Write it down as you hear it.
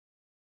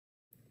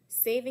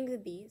Saving the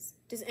bees.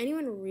 Does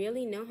anyone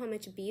really know how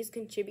much bees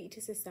contribute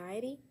to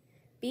society?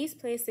 Bees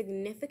play a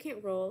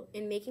significant role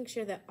in making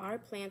sure that our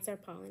plants are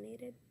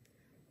pollinated.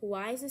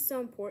 Why is this so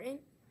important?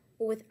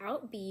 Well,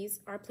 without bees,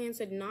 our plants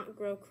would not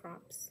grow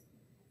crops.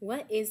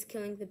 What is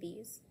killing the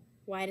bees?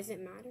 Why does it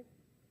matter?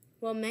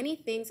 Well, many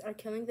things are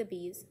killing the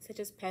bees,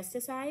 such as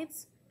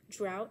pesticides,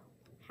 drought,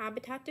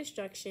 habitat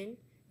destruction,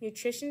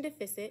 nutrition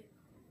deficit,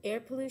 air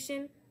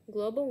pollution,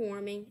 global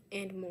warming,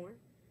 and more.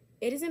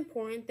 It is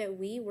important that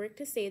we work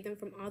to save them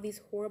from all these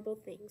horrible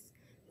things,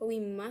 but we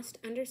must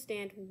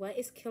understand what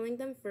is killing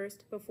them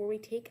first before we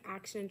take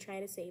action and try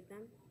to save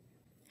them.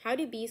 How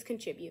do bees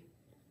contribute?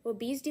 Well,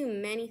 bees do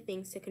many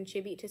things to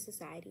contribute to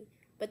society,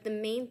 but the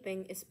main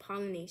thing is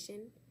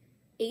pollination.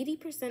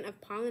 80% of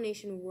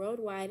pollination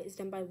worldwide is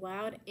done by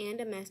wild and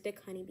domestic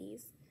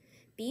honeybees.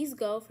 Bees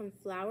go from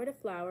flower to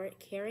flower,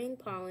 carrying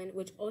pollen,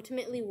 which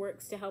ultimately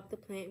works to help the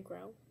plant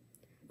grow.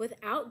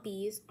 Without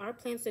bees, our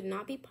plants would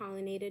not be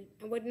pollinated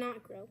and would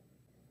not grow.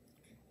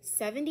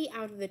 70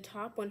 out of the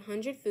top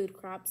 100 food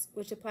crops,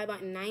 which supply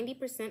about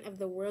 90% of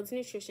the world's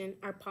nutrition,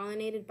 are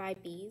pollinated by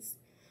bees.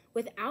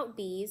 Without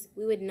bees,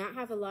 we would not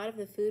have a lot of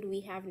the food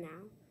we have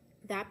now.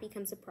 That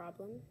becomes a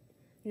problem.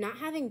 Not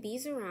having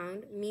bees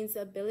around means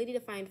the ability to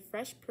find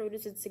fresh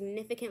produce would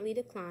significantly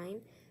decline,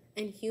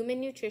 and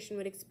human nutrition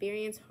would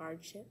experience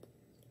hardship.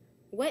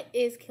 What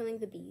is killing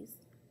the bees?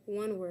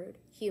 One word: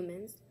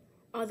 humans.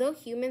 Although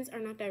humans are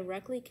not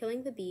directly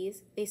killing the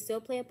bees, they still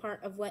play a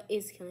part of what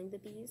is killing the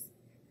bees: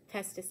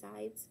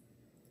 pesticides.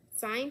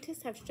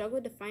 Scientists have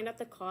struggled to find out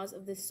the cause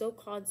of the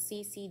so-called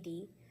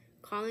CCD,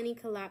 colony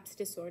collapse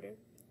disorder.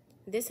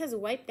 This has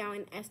wiped out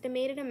an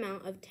estimated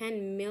amount of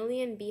 10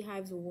 million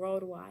beehives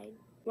worldwide.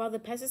 While the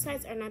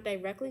pesticides are not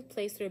directly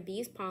placed where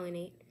bees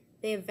pollinate,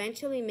 they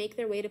eventually make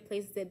their way to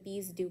places that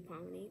bees do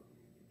pollinate.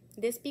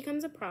 This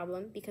becomes a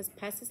problem because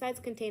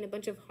pesticides contain a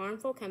bunch of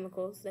harmful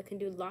chemicals that can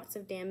do lots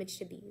of damage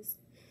to bees.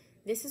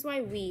 This is why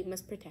we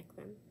must protect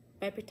them.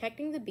 By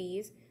protecting the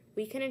bees,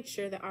 we can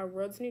ensure that our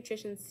world's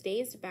nutrition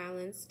stays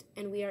balanced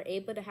and we are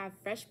able to have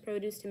fresh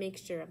produce to make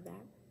sure of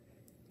that.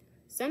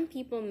 Some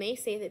people may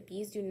say that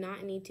bees do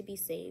not need to be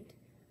saved.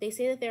 They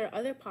say that there are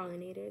other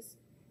pollinators.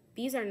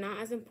 Bees are not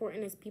as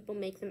important as people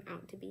make them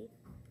out to be.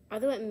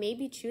 Although it may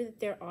be true that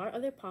there are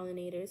other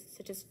pollinators,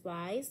 such as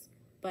flies,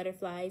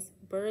 butterflies,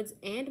 birds,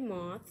 and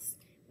moths,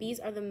 bees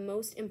are the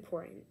most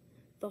important.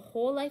 The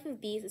whole life of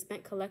bees is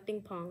spent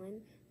collecting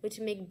pollen, which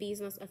make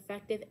bees most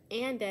effective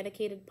and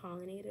dedicated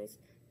pollinators.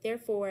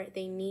 Therefore,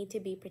 they need to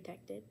be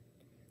protected.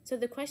 So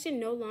the question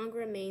no longer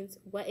remains,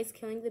 what is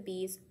killing the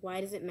bees?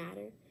 Why does it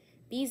matter?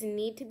 Bees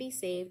need to be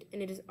saved,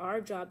 and it is our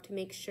job to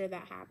make sure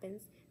that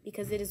happens,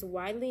 because it is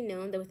widely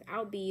known that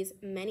without bees,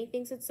 many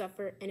things would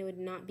suffer and it would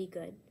not be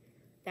good.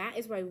 That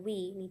is why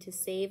we need to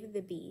save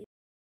the bees.